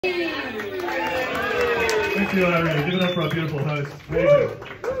Thank you, Irene. Give it up for our beautiful host. Amazing.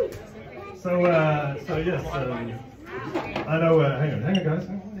 So yes, I know. Hang on, guys.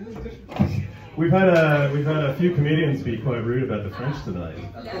 We've had a few comedians be quite rude about the French tonight,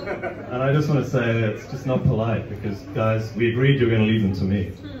 and I just want to say it's just not polite because, guys, we agreed you were going to leave them to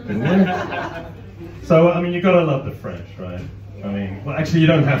me, didn't we? So I mean, you got to love the French, right? I mean, well, actually, you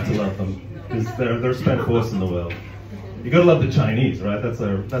don't have to love them because they're a spent force in the world. You gotta love the Chinese, right? That's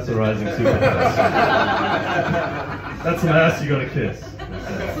a rising superpower. That's an ass you gotta kiss.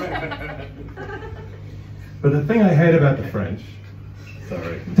 But the thing I hate about the French,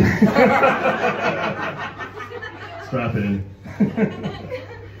 sorry. Strap it in.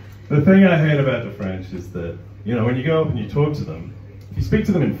 The thing I hate about the French is that, you know, when you go up and you talk to them, if you speak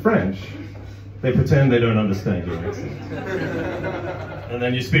to them in French, they pretend they don't understand your accent. And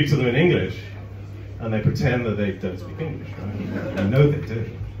then you speak to them in English, and they pretend that they don't speak English, right? I know they do.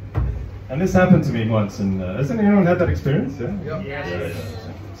 And this happened to me once, and has anyone had that experience? Yeah? Yeah.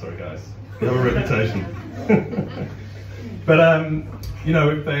 Sorry, guys. You have a reputation. But, you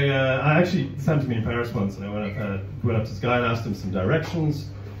know, if they, this happened to me in Paris once, and I went up to this guy and asked him some directions,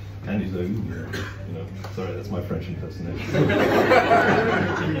 and he's like, you know, sorry, that's my French impersonation.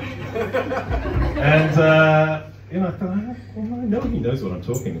 And, you know, I thought, well, I know he knows what I'm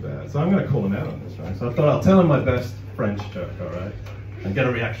talking about, so I'm going to call him out on this, right? So I thought I'll tell him my best French joke, all right, and get a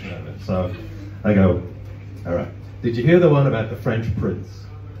reaction out of it. So I go, all right, did you hear the one about the French prince?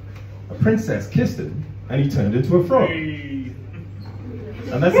 A princess kissed him, and he turned into a frog.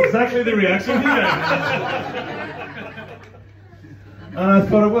 And that's exactly the reaction he gave. And I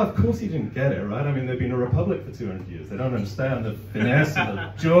thought, well, of course he didn't get it, right? I mean, they've been a republic for 200 years. They don't understand the finesse and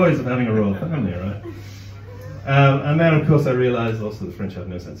the joys of having a royal family, right? And then, of course, I realized also the French have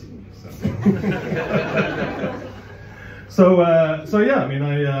no sense of humor. So yeah, I mean,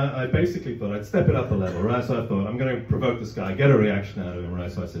 I basically thought I'd step it up a level, right? So I thought, I'm going to provoke this guy, get a reaction out of him,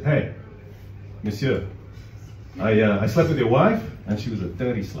 right? So I said, hey, monsieur, I slept with your wife, and she was a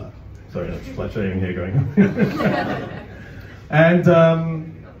dirty slut. Sorry, that's flat shaming here going on. And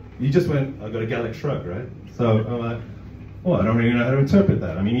he just went, I got a Gallic shrug, right? So I'm like, well, I don't really know how to interpret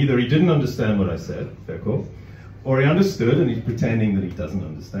that. I mean, either he didn't understand what I said, fair call, or he understood and he's pretending that he doesn't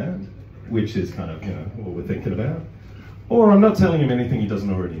understand, which is kind of, you know, what we're thinking about. Or I'm not telling him anything he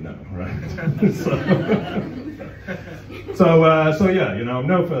doesn't already know, right? So yeah, you know, I'm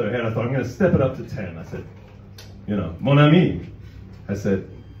no further ahead. I thought I'm going to step it up to 10. I said, you know, mon ami, I said,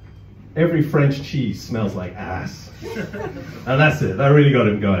 every French cheese smells like ass. And that's it. That really got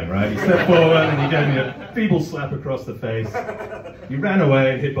him going, right? He stepped forward and he gave me a feeble slap across the face. He ran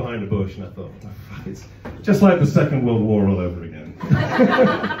away and hid behind a bush, and I thought, oh, fuck, it's just like the Second World War all over again.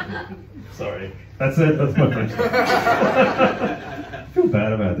 Sorry. That's it. That's my French. I feel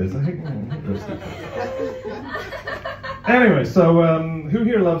bad about this. I hate Anyway, so who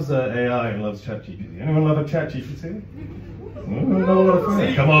here loves AI and loves ChatGPT? Anyone love a ChatGPT? Not a lot of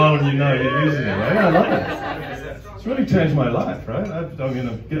fun. Come on, you know you're using it, right? I love it. It's really changed my life, right? I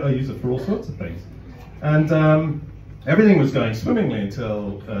use it for all sorts of things. And everything was going swimmingly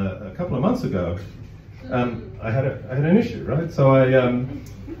until a couple of months ago. I had an issue, right? So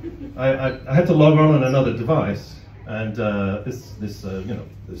I had to log on another device, and this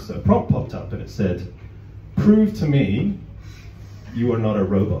prompt popped up, and it said, "Prove to me you are not a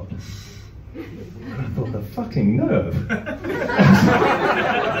robot." And I thought, the fucking nerve.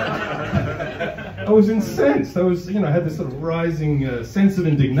 I was incensed. I was, you know, I had this sort of rising sense of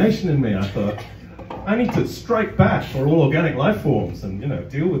indignation in me. I thought, I need to strike back for all organic life forms and, you know,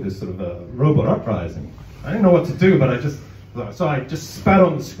 deal with this sort of robot uprising. I didn't know what to do, but I just spat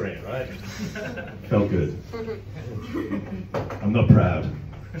on the screen, right? Felt good. I'm not proud.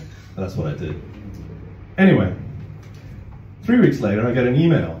 That's what I did. Anyway. 3 weeks later, I get an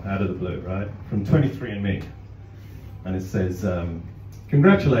email out of the blue, right, from 23andMe, and it says,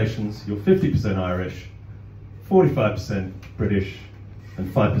 congratulations, you're 50% Irish, 45% British, and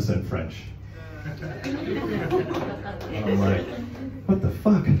 5% French. And I'm like, what the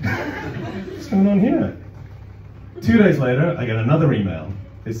fuck? What's going on here? 2 days later, I get another email.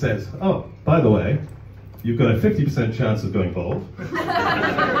 It says, oh, by the way, you've got a 50% chance of going bald.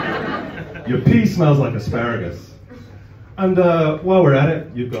 Your pee smells like asparagus. And while we're at it,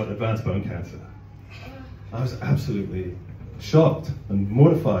 you've got advanced bone cancer. I was absolutely shocked and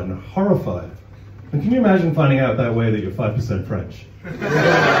mortified and horrified. And can you imagine finding out that way that you're 5% French?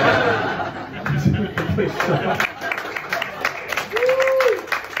 It's a complete shock.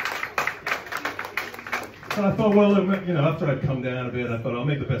 So I thought, well, you know, after I'd come down a bit, I thought I'll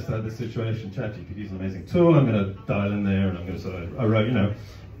make the best out of this situation. ChatGPT is an amazing tool. I'm going to dial in there, and I'm going to sort of, I wrote, you know,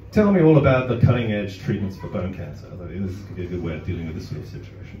 tell me all about the cutting-edge treatments for bone cancer. I thought this could be a good way of dealing with this sort of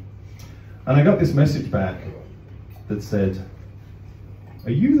situation. And I got this message back that said,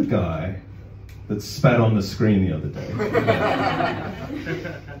 "Are you the guy that spat on the screen the other day?"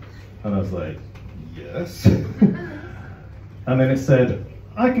 And I was like, "Yes." And then it said,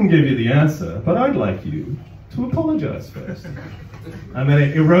 "I can give you the answer, but I'd like you to apologize first." And then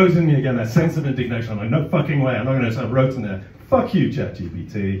it arose in me again, that sense of indignation. I'm like, "No fucking way, I'm not gonna," so I wrote in there, "Fuck you,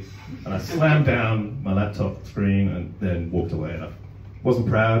 ChatGPT." And I slammed down my laptop screen and then walked away. And I wasn't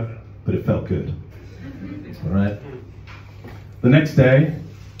proud, but it felt good. All right? The next day,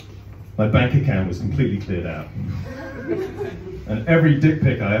 my bank account was completely cleared out. And every dick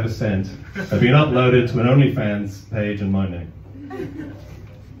pic I ever sent had been uploaded to an OnlyFans page in my name.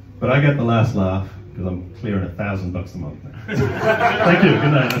 But I get the last laugh because I'm clearing $1,000 a month now. Thank you.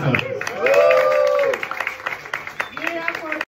 Good night.